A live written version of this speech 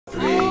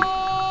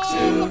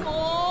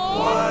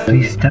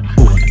Please step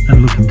forward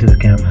and look into the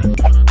camera.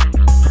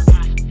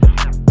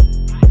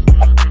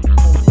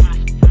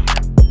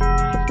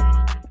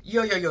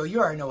 Yo, you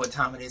already know what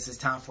time it is. It's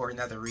time for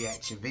another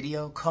reaction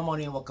video. Come on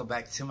in, welcome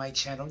back to my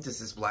channel.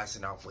 This is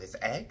Blasting Off with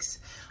X.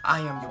 I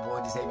am your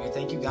boy, Xavier.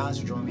 Thank you guys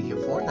for joining me here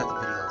for another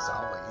video as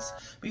always.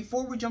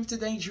 Before we jump to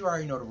things, you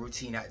already know the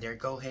routine out there.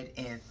 Go ahead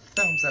and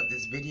thumbs up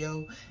this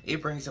video.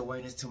 It brings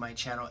awareness to my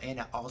channel and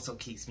it also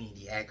keeps me in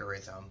the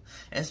algorithm.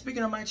 And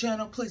speaking of my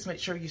channel, please make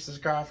sure you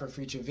subscribe for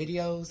future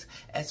videos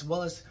as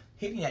well as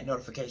hitting that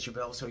notification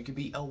bell so you can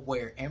be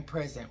aware and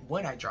present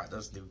when I drop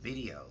those new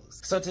videos.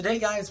 So today,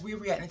 guys, we're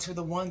reacting to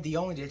the one, the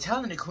only, the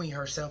talented queen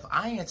herself.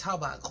 I am talking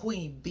about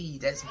Queen B.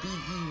 That's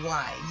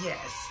B-E-Y.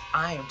 Yes,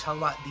 I am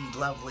talking about the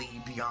lovely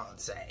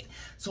Beyonce.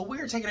 So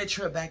we're taking a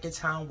trip back in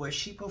time where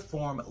she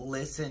performed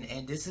Listen,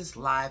 and this is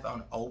live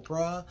on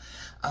Oprah.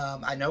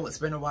 I know it's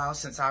been a while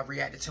since I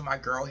reacted to my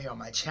girl here on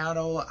my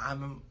channel.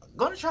 I'm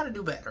gonna try to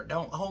do better.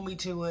 Don't hold me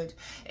to it.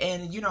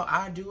 And you know,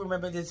 I do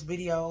remember this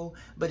video,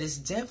 but it's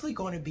definitely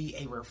going to be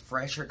a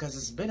refresher because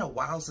it's been a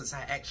while since I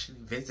actually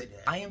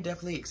visited. I am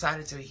definitely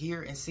excited to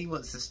hear and see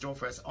what's in store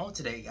for us on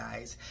today,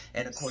 guys.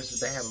 And of course,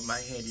 with I have my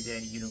handy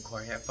dandy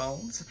unicorn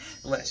headphones,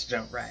 let's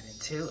jump right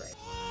into it.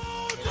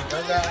 Here we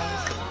go,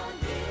 guys.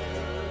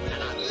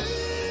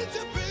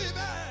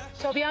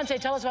 So Beyonce,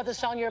 tell us about the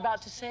song you're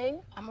about to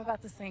sing. I'm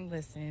about to sing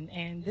Listen,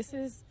 and this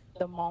is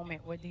the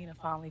moment where Dina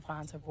finally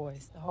finds her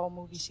voice. The whole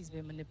movie she's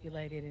been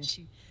manipulated and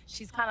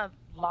she's kind of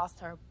lost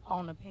her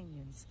own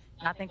opinions.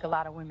 And I think a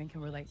lot of women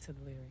can relate to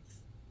the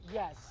lyrics.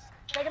 Yes.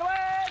 Take it away,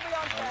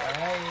 Beyonce. All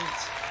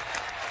right.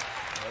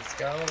 Let's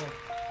go.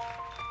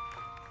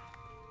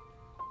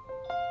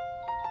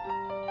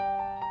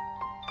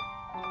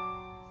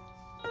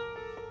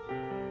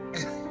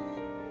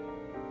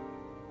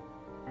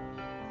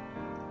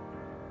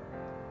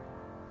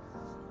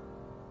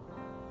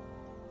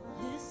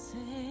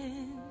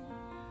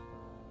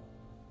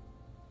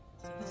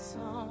 The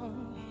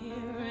song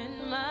here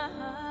in my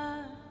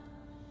heart,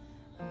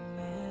 a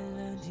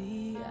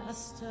melody I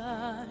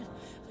start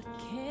but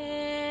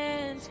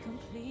can't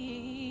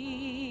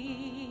complete.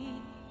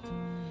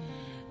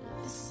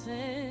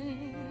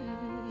 Listen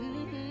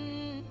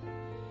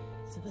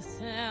to the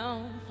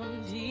sound from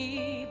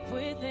deep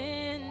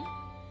within.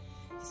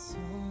 It's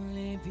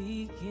only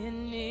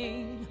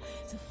beginning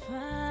to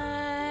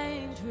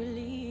find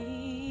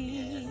release.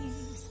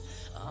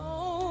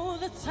 Oh,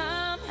 the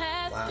time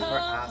has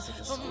come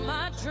for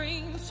my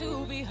dreams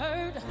to be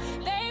heard.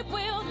 They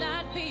will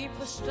not be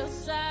pushed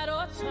aside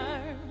or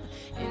turned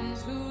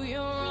into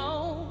your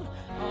own,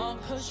 all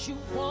 'cause you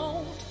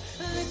won't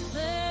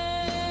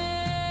listen.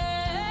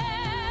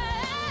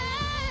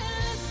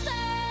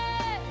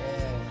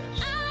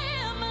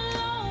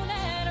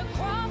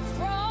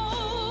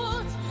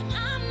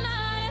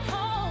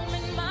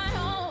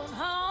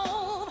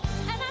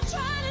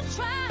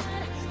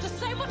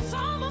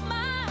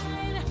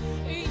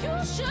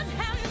 Should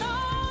have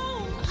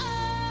known.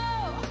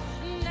 Oh,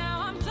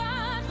 now I'm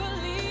done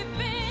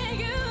believing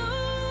you.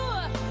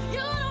 You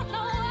don't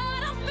know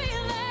what I'm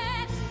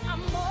feeling.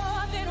 I'm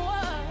more than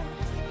what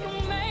you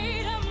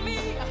made of me.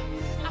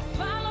 I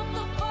followed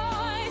the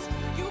voice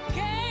you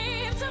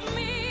gave to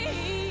me,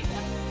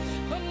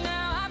 but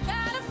now I've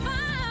got to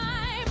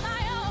find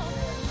my own.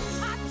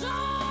 I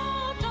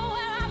don't know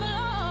where I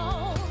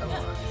belong,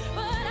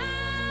 but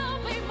I'll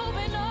be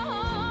moving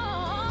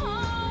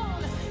on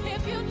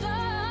if you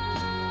don't.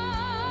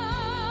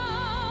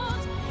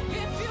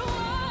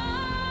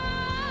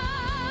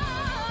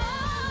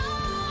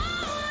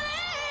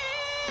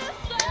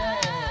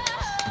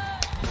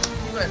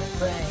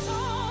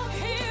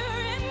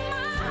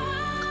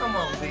 Come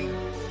on, B.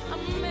 A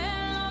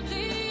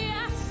melody I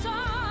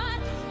start,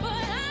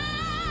 but I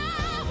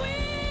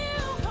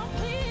will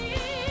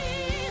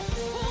complete.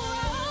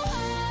 Whoa,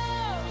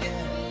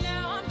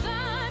 now I'm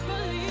done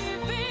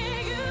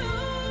believing you.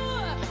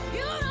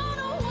 You don't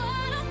know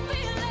what I'm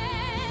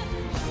feeling.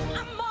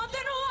 I'm more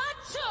than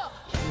what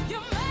you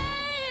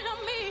made of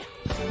me.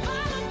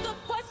 Follow the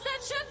voice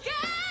that you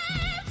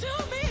gave to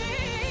me,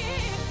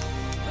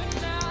 but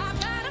now I've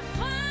got to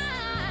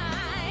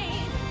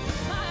find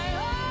my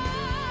own,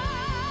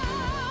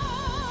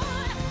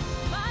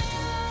 my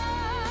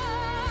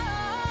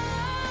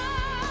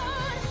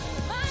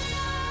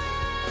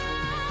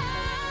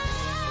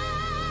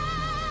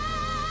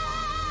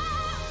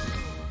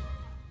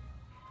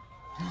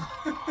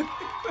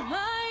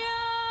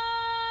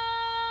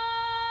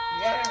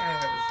Yes.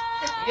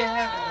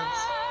 Yes.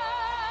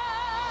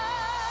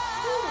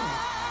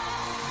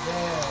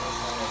 Yes.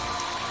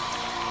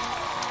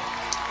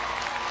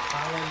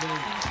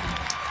 Hallelujah.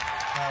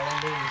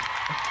 Hallelujah.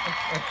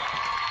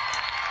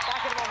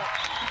 Back in a moment.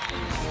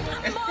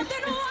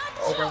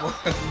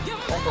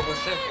 Oprah was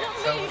shit.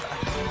 So,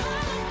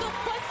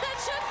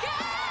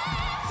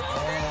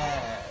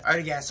 yeah.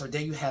 Alright guys, so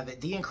there you have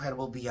it, the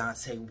incredible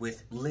Beyonce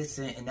with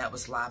Listen, and that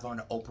was live on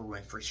the Oprah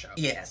Winfrey Show.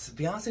 Yes,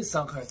 Beyonce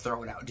sung her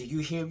throat out. Do you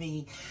hear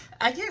me?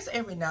 I guess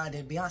every now and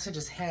then Beyonce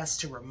just has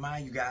to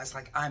remind you guys,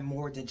 like, I'm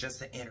more than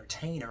just an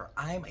entertainer.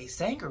 I'm a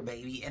singer,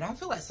 baby. And I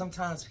feel like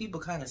sometimes people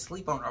kind of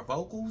sleep on her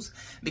vocals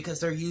because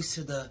they're used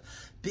to the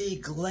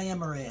big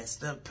glamorous,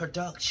 the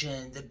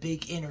production, the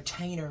big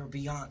entertainer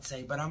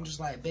Beyonce. But I'm just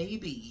like,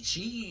 baby,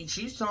 she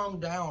sung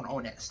down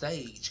on that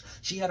stage.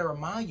 She had to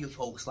remind you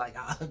folks, like,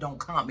 don't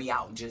count me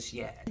out just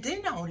yet. And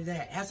then not only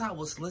that, as I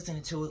was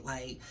listening to it,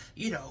 like,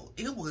 you know,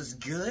 it was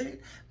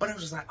good, but I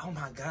was just like, oh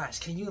my gosh,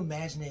 can you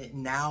imagine it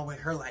now with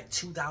her, like,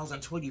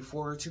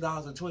 2024,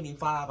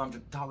 2025, I'm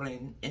just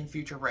talking in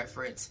future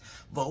reference,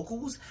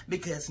 vocals?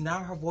 Because now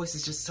her voice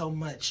is just so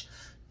much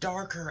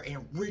darker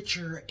and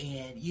richer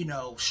and, you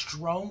know,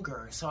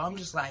 stronger. So I'm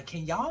just like,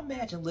 can y'all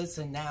imagine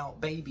Listen now,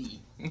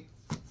 baby?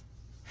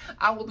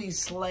 I will be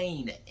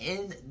slain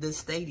in the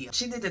stadium.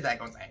 She did the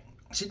daggone thing.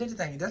 She did the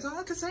thing. That's all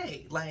I can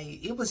say.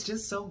 Like, it was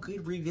just so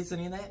good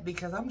revisiting that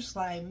because I'm just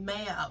like,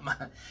 ma'am,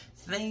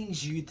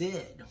 things you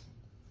did.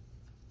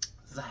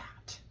 That.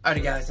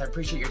 Alright guys, I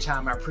appreciate your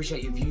time. I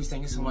appreciate your views.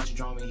 Thank you so much for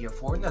joining me here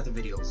for another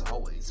video as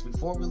always.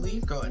 Before we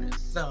leave, go ahead and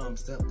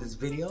thumbs up this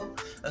video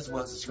as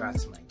well as subscribe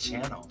to my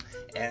channel.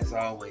 As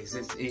always,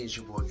 this is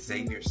your boy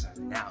Xavier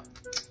signing out.